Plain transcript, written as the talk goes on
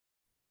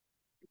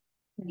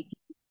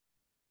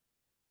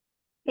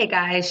Hey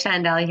guys,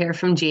 Chandel here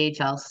from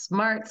GHL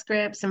Smart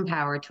Scripts and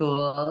Power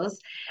Tools.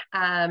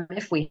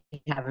 If we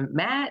haven't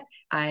met,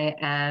 I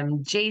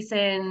am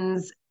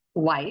Jason's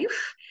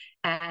wife,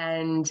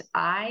 and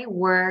I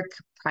work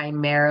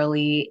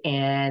primarily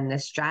in the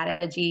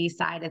strategy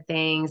side of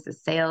things, the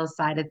sales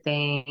side of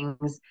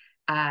things,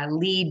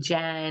 lead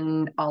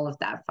gen, all of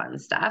that fun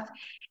stuff.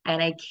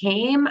 And I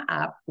came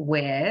up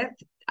with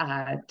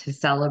to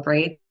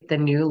celebrate the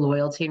new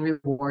loyalty and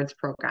rewards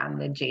program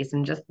that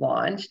Jason just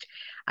launched.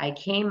 I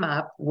came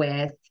up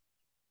with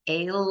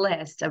a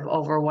list of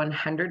over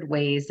 100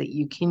 ways that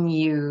you can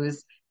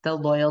use the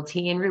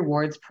loyalty and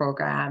rewards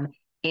program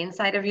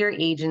inside of your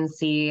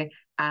agency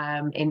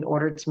in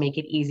order to make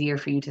it easier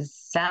for you to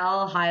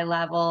sell high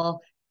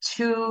level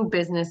to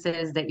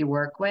businesses that you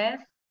work with.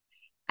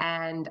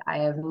 And I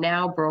have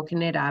now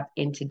broken it up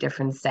into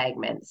different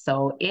segments.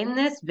 So in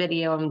this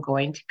video, I'm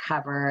going to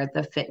cover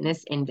the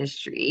fitness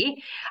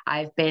industry.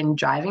 I've been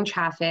driving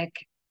traffic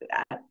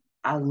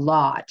a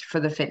lot for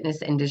the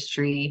fitness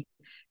industry.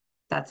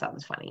 That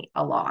sounds funny,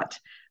 a lot.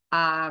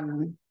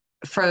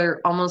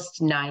 For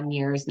almost 9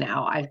 years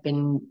now, I've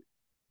been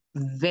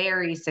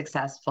very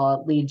successful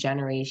at lead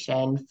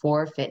generation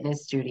for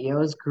fitness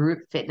studios, group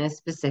fitness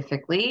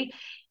specifically.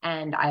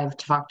 And I've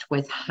talked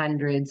with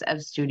hundreds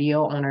of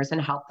studio owners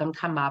and helped them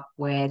come up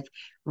with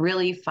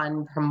really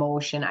fun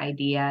promotion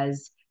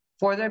ideas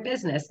for their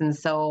business. And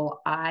so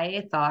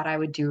I thought I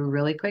would do a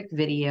really quick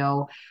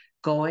video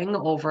going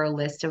over a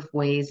list of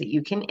ways that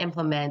you can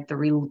implement the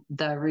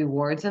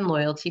rewards and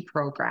loyalty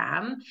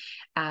program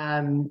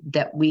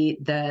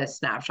the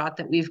snapshot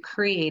that we've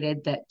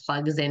created that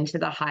plugs into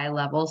the high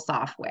level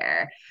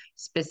software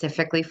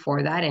specifically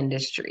for that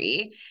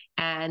industry.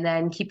 And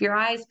then keep your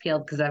eyes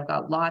peeled because I've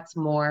got lots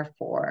more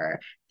for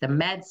the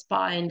med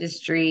spa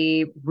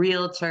industry,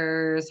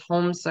 realtors,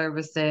 home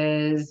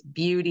services,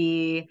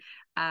 beauty,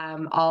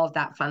 all of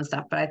that fun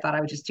stuff. But I thought I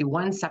would just do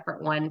one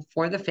separate one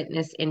for the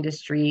fitness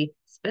industry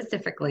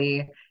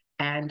specifically.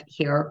 And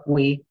here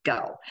we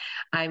go.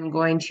 I'm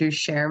going to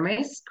share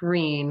my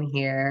screen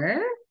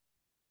here.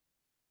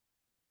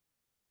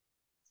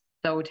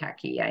 So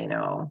techy, I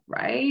know,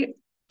 right?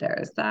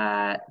 There's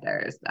that.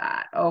 There's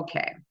that.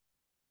 Okay.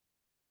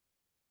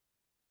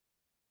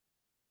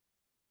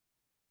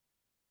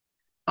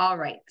 All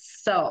right.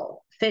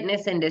 So,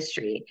 fitness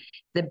industry.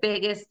 The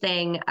biggest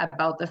thing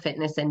about the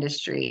fitness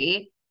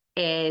industry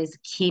is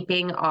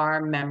keeping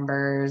our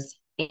members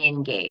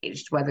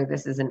engaged, whether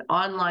this is an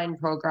online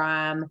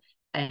program,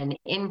 an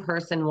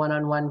in-person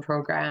one-on-one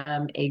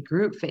program, a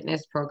group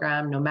fitness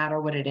program, no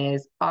matter what it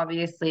is.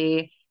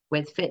 Obviously,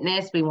 with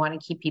fitness, we want to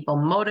keep people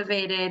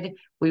motivated.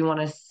 We want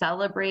to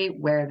celebrate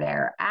where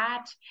they're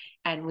at,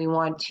 and we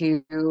want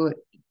to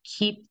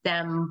keep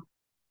them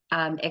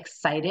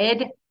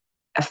excited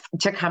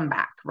to come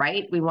back,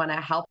 right? We want to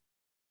help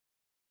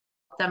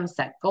them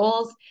set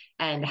goals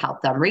and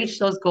help them reach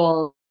those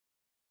goals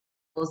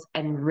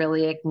and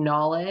really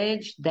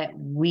acknowledge that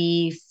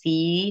we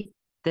see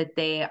that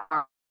they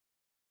are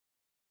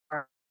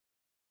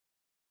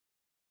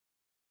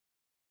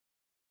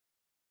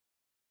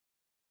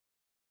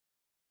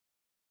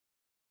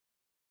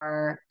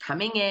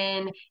coming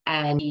in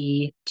and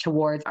be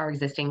towards our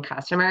existing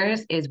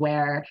customers is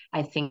where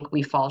I think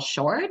we fall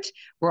short.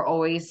 We're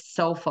always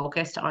so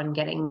focused on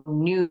getting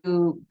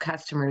new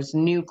customers,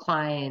 new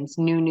clients,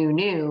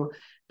 new.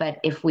 But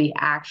if we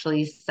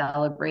actually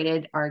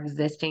celebrated our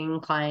existing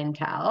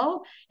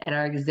clientele and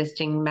our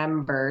existing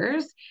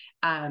members,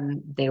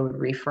 they would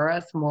refer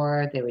us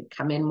more, they would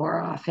come in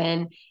more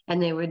often,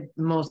 and they would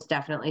most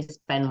definitely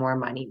spend more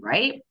money,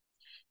 right?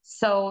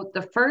 So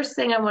the first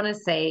thing I want to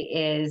say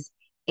is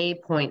a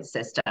point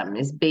system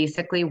is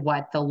basically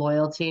what the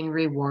loyalty and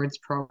rewards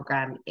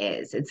program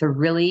is. It's a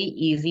really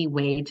easy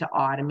way to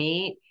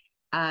automate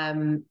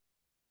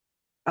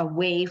a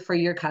way for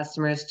your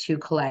customers to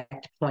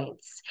collect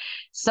points.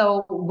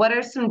 So what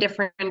are some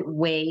different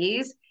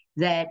ways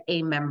that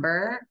a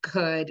member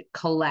could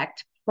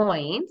collect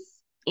points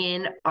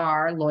in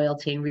our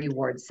loyalty and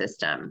reward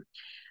system?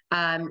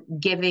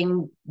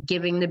 Giving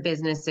the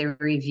business a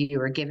review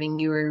or giving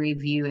you a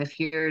review if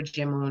you're a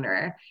gym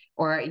owner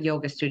or a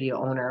yoga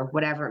studio owner,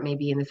 whatever it may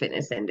be in the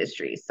fitness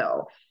industry.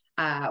 So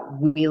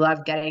we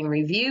love getting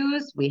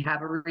reviews. We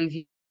have a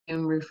review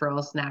and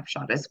referral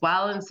snapshot as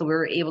well. And so we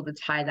were able to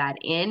tie that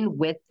in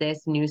with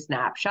this new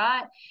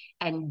snapshot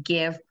and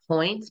give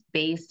points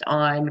based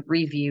on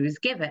reviews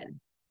given.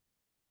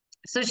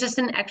 So it's just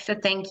an extra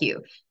thank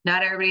you.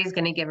 Not everybody's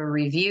going to give a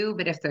review,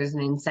 but if there's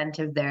an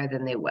incentive there,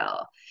 then they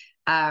will.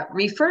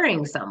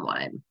 Referring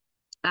someone.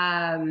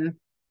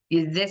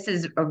 This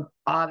is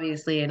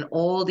obviously an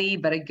oldie,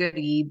 but a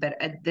goodie, but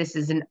this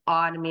is an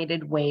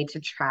automated way to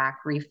track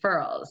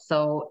referrals.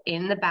 So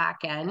in the back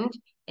end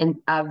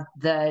of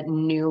the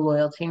new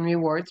loyalty and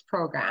rewards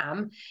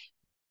program,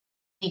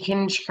 you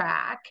can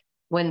track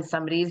when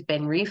somebody's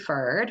been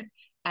referred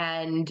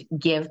and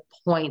give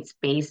points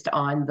based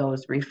on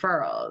those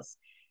referrals.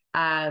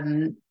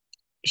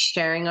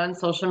 Sharing on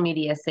social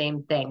media,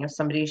 same thing. If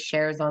somebody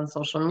shares on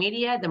social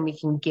media, then we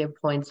can give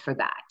points for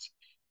that.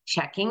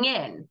 checking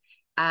in.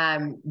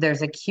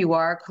 There's a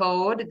QR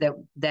code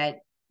that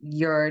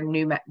your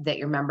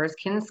members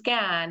can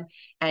scan,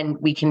 and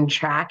we can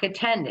track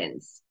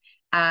attendance.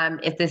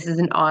 If this is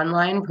an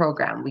online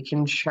program, we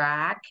can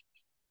track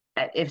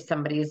if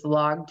somebody's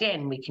logged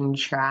in, we can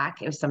track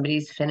if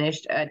somebody's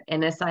finished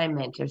an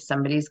assignment, if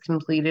somebody's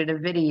completed a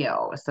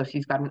video. So if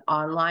you've got an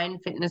online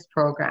fitness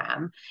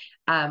program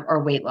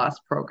or weight loss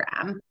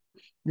program,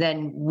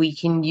 then we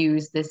can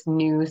use this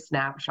new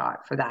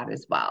snapshot for that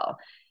as well.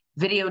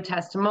 Video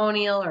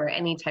testimonial or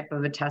any type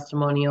of a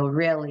testimonial,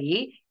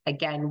 really,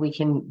 again, we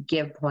can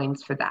give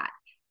points for that.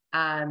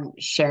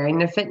 Sharing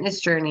the fitness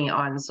journey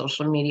on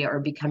social media or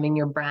becoming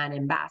your brand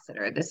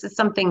ambassador. This is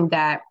something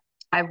that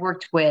I've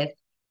worked with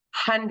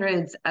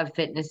hundreds of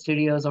fitness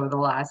studios over the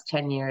last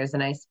 10 years,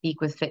 and I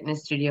speak with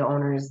fitness studio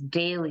owners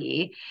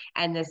daily.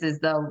 And this is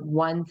the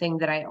one thing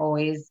that I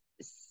always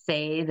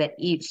say that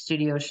each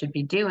studio should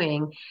be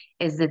doing,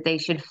 is that they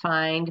should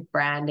find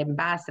brand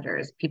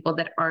ambassadors, people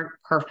that aren't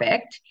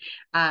perfect.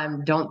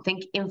 Don't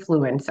think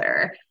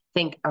influencer.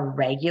 Think a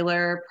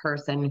regular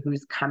person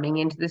who's coming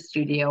into the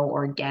studio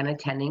or again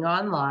attending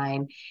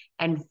online,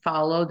 and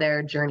follow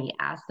their journey.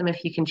 Ask them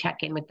if you can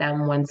check in with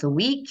them once a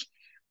week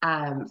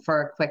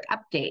for a quick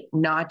update,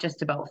 not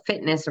just about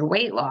fitness or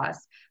weight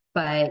loss,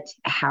 but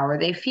how are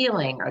they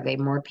feeling? Are they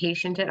more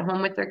patient at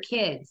home with their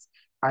kids?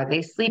 Are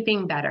they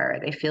sleeping better? Are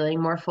they feeling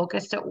more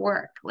focused at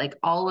work? Like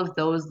all of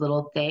those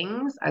little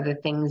things are the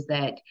things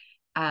that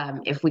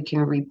if we can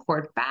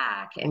report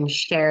back and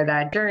share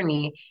that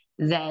journey,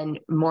 then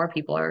more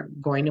people are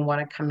going to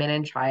want to come in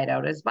and try it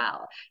out as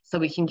well. So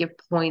we can give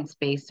points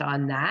based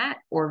on that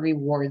or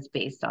rewards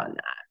based on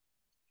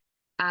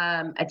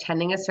that.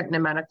 Attending a certain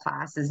amount of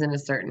classes in a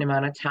certain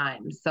amount of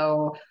time.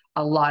 So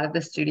a lot of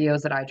the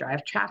studios that I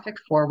drive traffic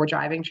for, we're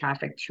driving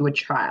traffic to a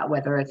trial,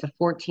 whether it's a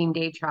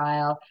 14-day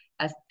trial,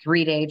 a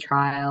 3-day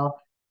trial,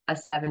 a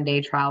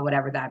 7-day trial,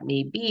 whatever that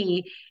may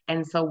be.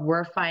 And so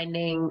we're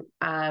finding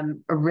a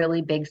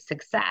really big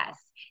success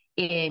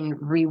in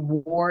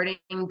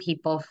rewarding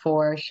people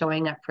for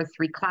showing up for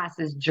 3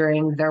 classes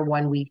during their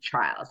 1-week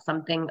trial,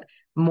 something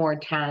more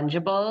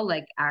tangible,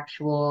 like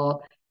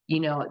actual,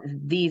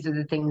 these are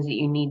the things that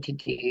you need to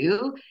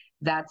do.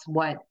 That's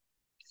what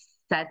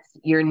sets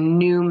your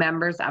new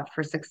members up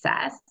for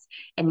success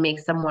and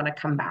makes them want to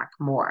come back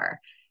more.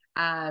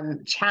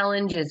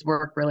 Challenges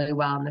work really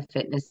well in the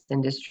fitness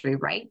industry,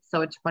 right?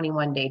 So a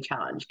 21-day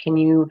challenge. Can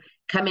you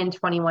come in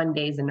 21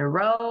 days in a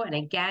row? And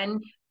again,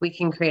 we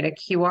can create a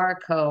QR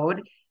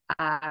code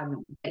that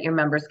your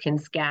members can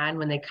scan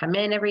when they come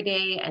in every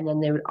day, and then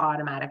they would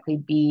automatically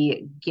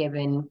be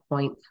given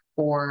points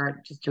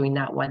for just doing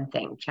that one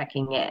thing,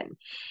 checking in.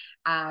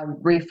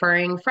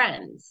 Referring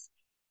friends.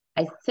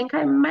 I think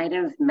I might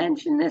have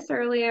mentioned this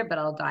earlier, but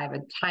I'll dive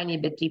a tiny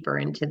bit deeper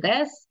into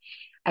this.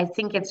 I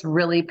think it's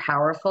really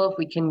powerful if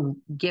we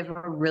can give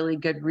a really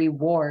good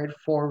reward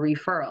for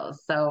referrals.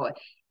 So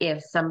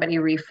if somebody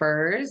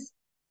refers,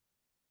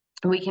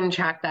 we can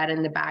track that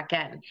in the back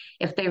end.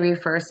 If they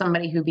refer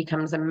somebody who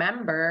becomes a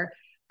member,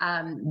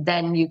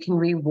 then you can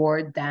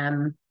reward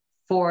them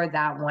for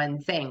that one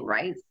thing,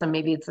 right? So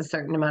maybe it's a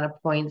certain amount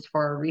of points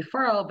for a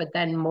referral, but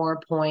then more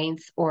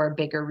points or a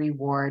bigger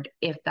reward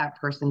if that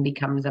person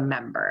becomes a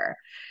member.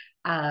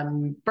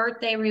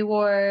 Birthday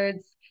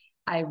rewards.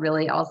 I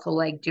really also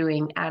like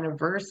doing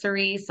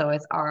anniversary. So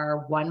it's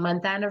our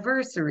 1-month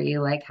anniversary,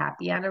 like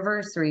happy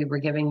anniversary. We're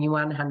giving you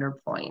 100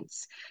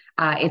 points.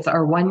 It's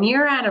our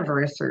 1-year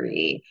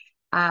anniversary.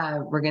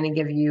 We're going to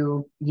give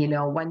you,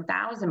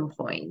 1,000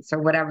 points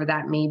or whatever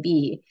that may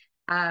be.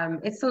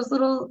 It's those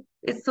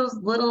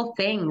little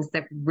things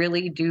that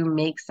really do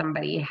make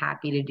somebody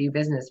happy to do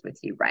business with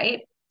you,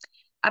 right?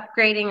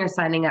 Upgrading or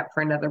signing up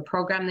for another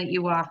program that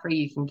you offer,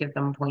 you can give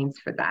them points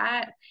for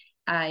that.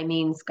 I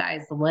mean,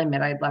 sky's the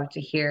limit. I'd love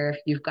to hear if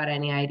you've got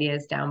any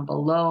ideas down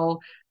below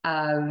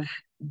of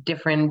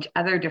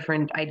other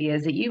different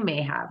ideas that you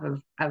may have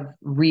of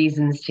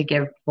reasons to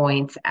give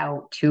points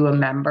out to a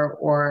member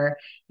or,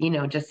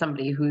 just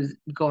somebody who's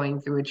going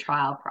through a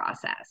trial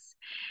process.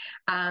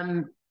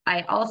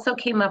 I also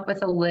came up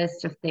with a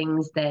list of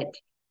things that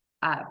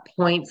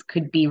points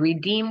could be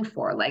redeemed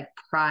for, like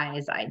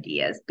prize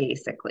ideas,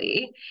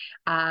 basically.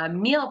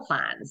 Meal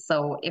plans.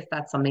 So if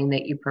that's something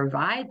that you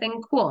provide,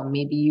 then cool.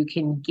 Maybe you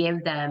can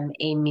give them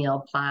a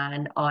meal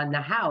plan on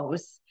the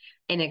house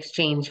in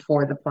exchange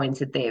for the points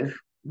that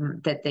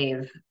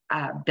they've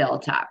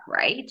built up,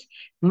 right?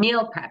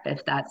 Meal prep,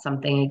 if that's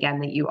something, again,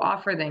 that you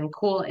offer, then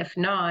cool. If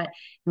not,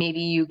 maybe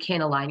you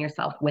can align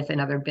yourself with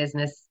another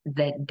business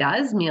that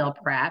does meal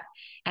prep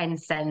and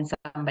send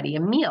somebody a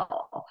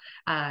meal.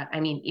 I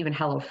mean, even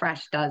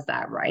HelloFresh does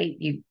that, right?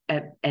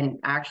 And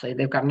actually,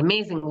 they've got an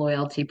amazing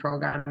loyalty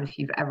program if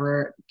you've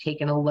ever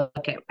taken a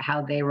look at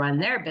how they run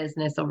their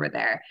business over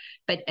there.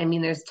 But I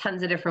mean, there's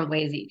tons of different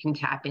ways that you can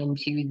tap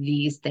into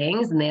these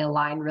things, and they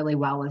align really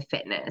well with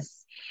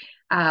fitness.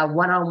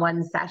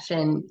 one-on-one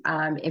session.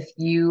 If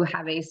you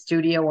have a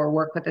studio or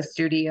work with a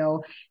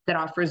studio that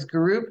offers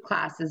group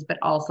classes, but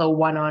also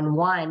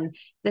one-on-one,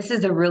 this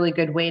is a really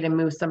good way to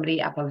move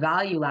somebody up a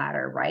value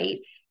ladder, right?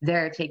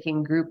 They're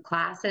taking group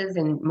classes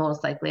and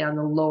most likely on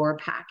the lower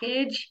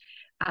package.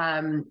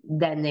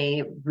 Then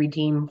they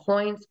redeem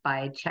points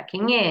by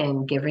checking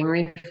in, giving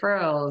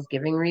referrals,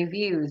 giving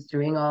reviews,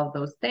 doing all of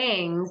those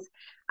things.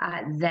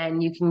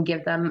 Then you can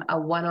give them a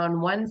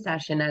one-on-one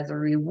session as a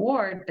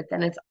reward, but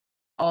then it's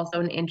also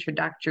an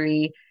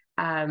introductory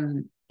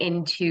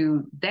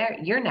into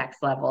your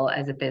next level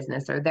as a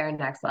business or their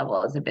next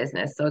level as a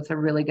business. So it's a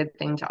really good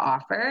thing to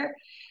offer.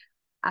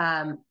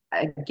 A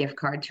gift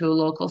card to a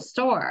local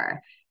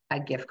store, a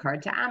gift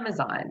card to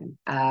Amazon,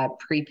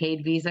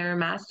 prepaid Visa or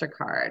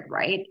MasterCard,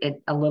 right?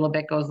 A little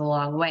bit goes a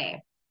long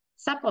way.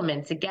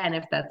 Supplements, again,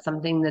 if that's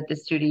something that the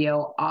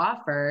studio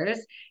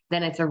offers,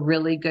 then it's a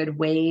really good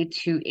way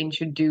to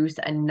introduce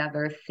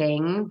another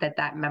thing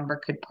that member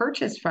could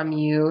purchase from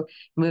you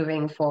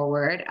moving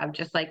forward of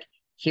just like,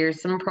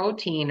 here's some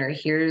protein or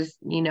here's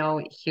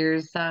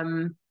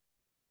some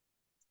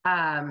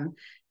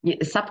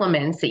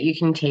supplements that you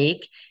can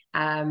take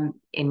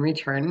in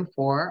return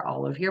for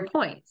all of your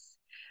points.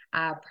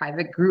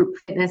 Private group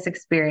fitness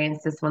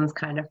experience. This one's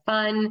kind of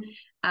fun.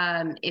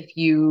 If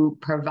you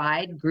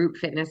provide group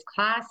fitness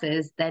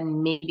classes,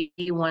 then maybe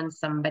once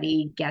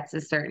somebody gets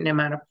a certain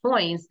amount of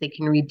points, they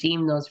can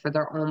redeem those for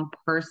their own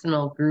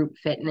personal group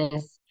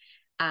fitness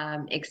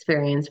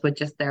experience with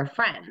just their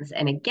friends.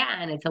 And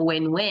again, it's a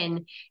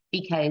win-win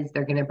because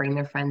they're going to bring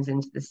their friends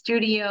into the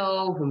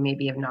studio who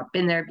maybe have not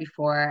been there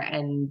before,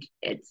 and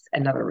it's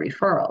another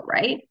referral,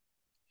 right?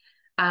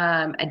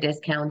 A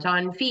discount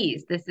on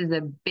fees. This is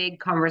a big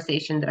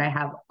conversation that I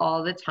have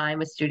all the time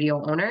with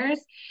studio owners.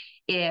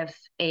 If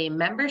a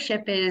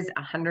membership is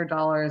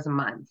 $100 a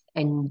month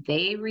and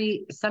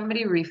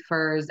somebody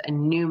refers a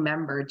new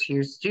member to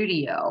your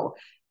studio,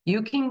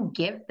 you can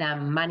give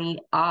them money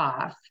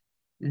off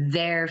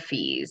their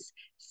fees.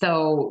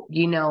 So,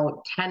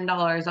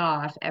 $10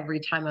 off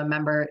every time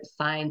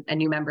a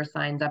new member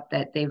signs up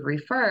that they've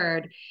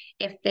referred.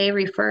 If they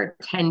refer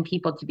 10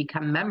 people to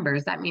become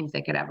members, that means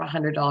they could have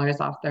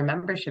 $100 off their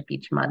membership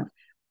each month.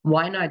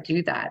 Why not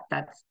do that?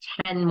 That's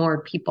 10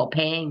 more people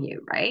paying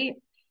you, right?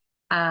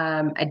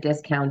 A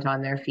discount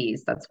on their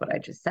fees. That's what I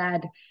just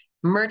said.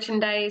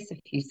 Merchandise, if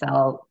you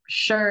sell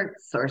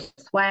shirts or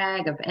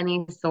swag of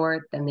any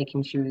sort, then they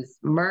can choose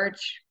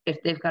merch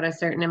if they've got a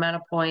certain amount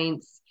of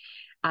points.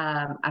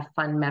 A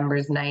fun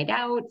members night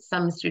out.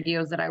 Some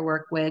studios that I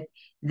work with,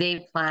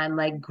 they plan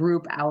like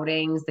group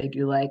outings. They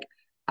do like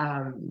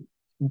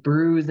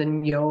brews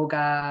and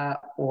yoga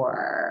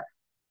or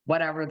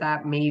whatever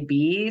that may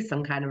be,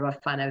 some kind of a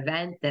fun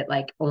event that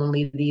like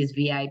only these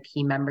VIP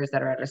members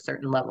that are at a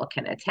certain level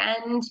can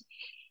attend.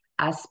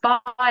 A spa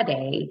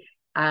day,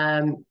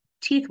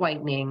 teeth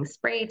whitening,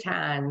 spray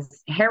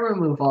tans, hair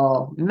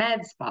removal,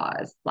 med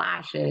spas,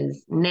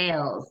 lashes,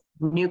 nails,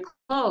 new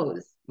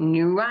clothes,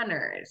 new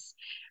runners,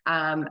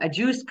 a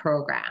juice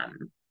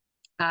program,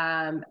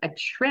 a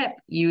trip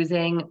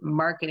using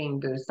marketing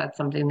boosts. That's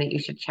something that you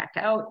should check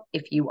out.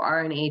 If you are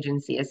an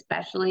agency,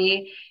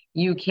 especially,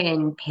 you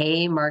can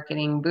pay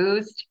marketing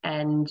boost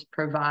and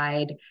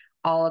provide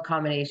all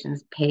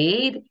accommodations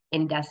paid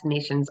in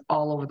destinations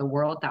all over the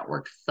world. That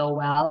works so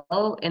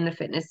well in the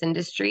fitness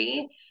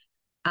industry.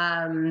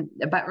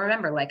 But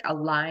remember, like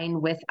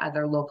align with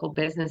other local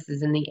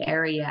businesses in the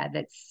area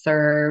that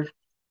serve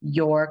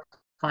your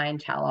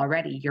clientele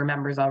already, your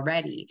members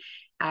already.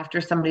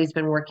 After somebody's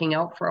been working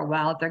out for a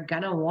while, they're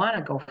going to want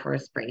to go for a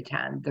spray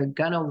tan. They're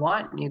going to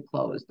want new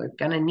clothes. They're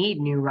going to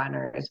need new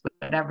runners,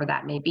 whatever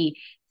that may be.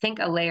 Think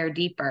a layer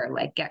deeper,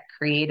 like get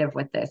creative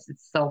with this.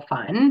 It's so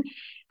fun.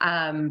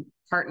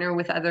 Partner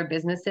with other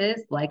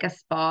businesses like a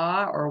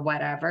spa or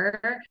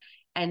whatever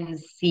and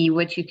see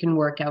what you can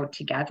work out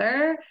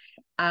together.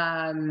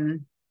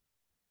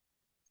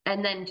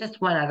 And then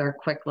just one other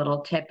quick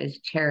little tip is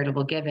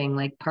charitable giving,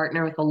 like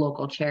partner with a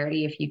local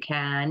charity if you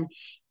can,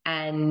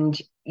 and,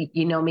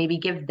 maybe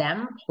give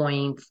them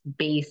points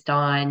based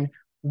on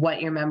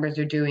what your members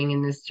are doing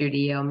in the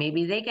studio.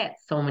 Maybe they get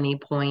so many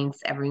points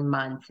every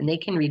month and they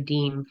can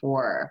redeem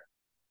for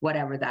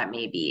whatever that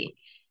may be.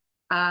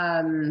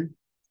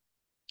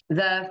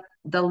 The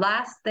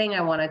last thing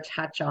I want to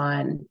touch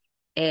on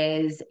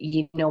is,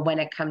 when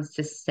it comes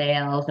to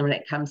sales and when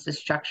it comes to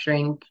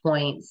structuring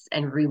points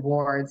and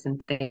rewards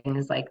and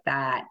things like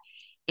that,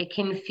 it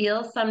can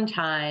feel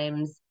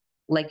sometimes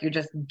like you're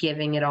just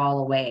giving it all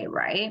away,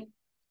 right?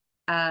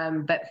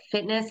 But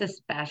fitness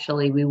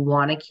especially, we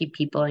want to keep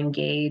people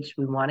engaged.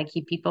 We want to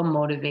keep people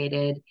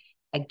motivated.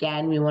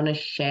 Again, we want to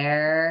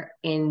share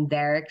in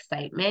their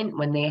excitement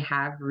when they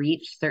have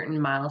reached certain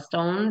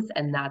milestones.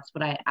 And that's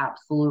what I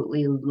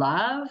absolutely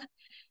love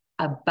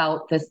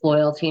about this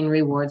loyalty and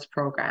rewards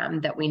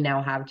program that we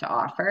now have to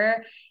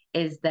offer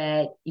is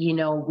that,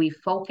 we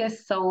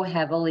focus so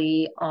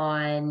heavily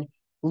on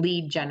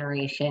lead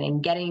generation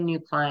and getting new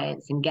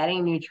clients and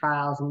getting new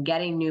trials and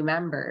getting new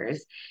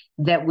members,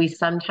 that we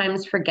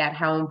sometimes forget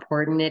how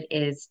important it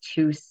is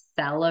to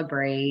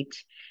celebrate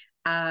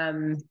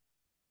um,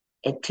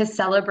 to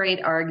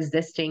celebrate our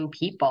existing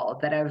people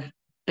that have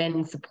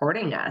been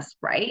supporting us,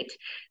 right?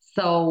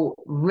 So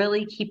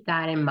really keep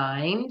that in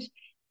mind.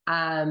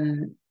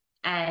 Um,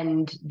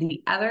 and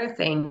the other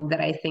thing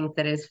that I think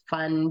that is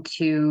fun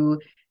to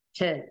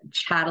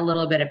chat a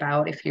little bit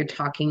about if you're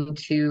talking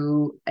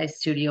to a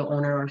studio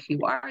owner, or if you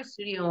are a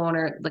studio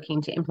owner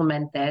looking to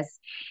implement this,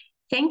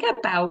 think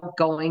about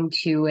going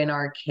to an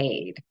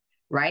arcade,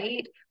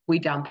 right? We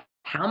dump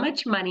how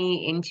much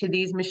money into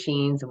these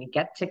machines and we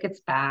get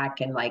tickets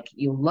back, and like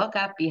you look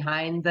up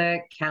behind the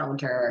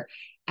counter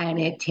and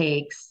it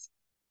takes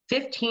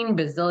 15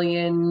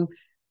 bazillion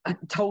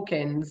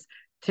tokens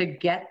to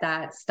get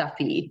that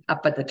stuffy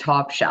up at the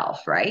top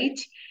shelf, right?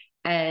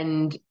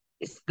 And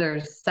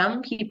there's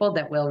some people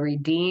that will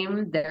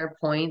redeem their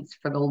points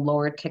for the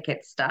lower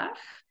ticket stuff.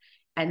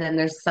 And then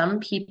there's some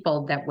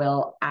people that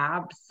will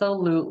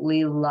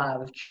absolutely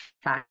love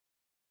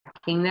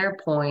tracking their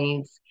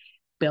points,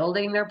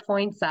 building their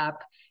points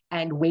up,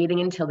 and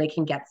waiting until they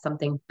can get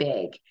something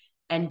big.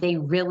 And they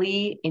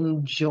really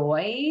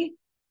enjoy,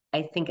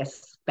 I think,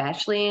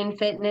 especially in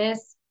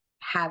fitness,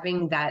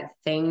 having that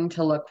thing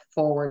to look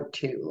forward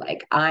to.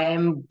 Like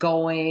I'm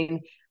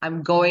going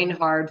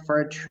hard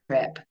for a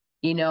trip,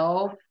 you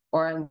know,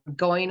 or I'm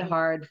going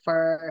hard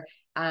for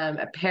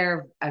a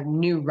pair of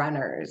new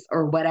runners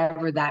or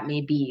whatever that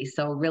may be.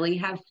 So really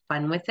have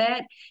fun with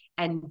it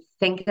and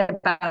think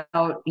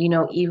about,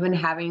 even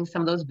having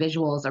some of those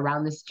visuals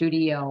around the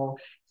studio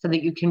so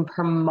that you can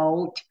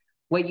promote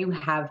what you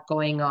have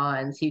going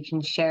on. So you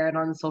can share it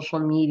on social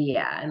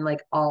media and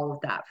like all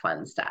of that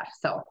fun stuff.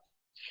 So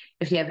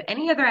if you have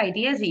any other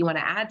ideas that you want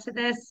to add to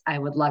this, I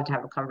would love to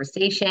have a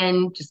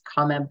conversation. Just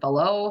comment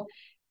below.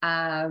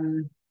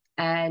 Um,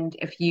 and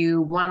if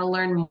you want to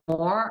learn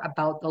more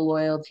about the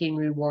loyalty and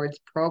rewards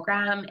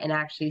program and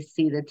actually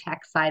see the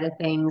tech side of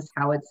things,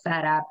 how it's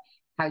set up,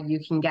 how you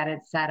can get it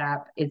set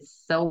up,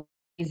 it's so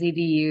easy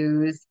to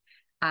use.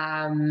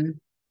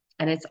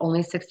 And it's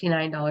only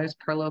 $69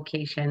 per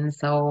location.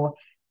 So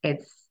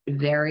it's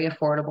very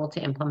affordable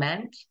to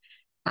implement.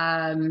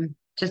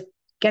 Just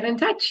get in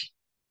touch.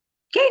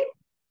 Okay,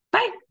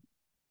 bye.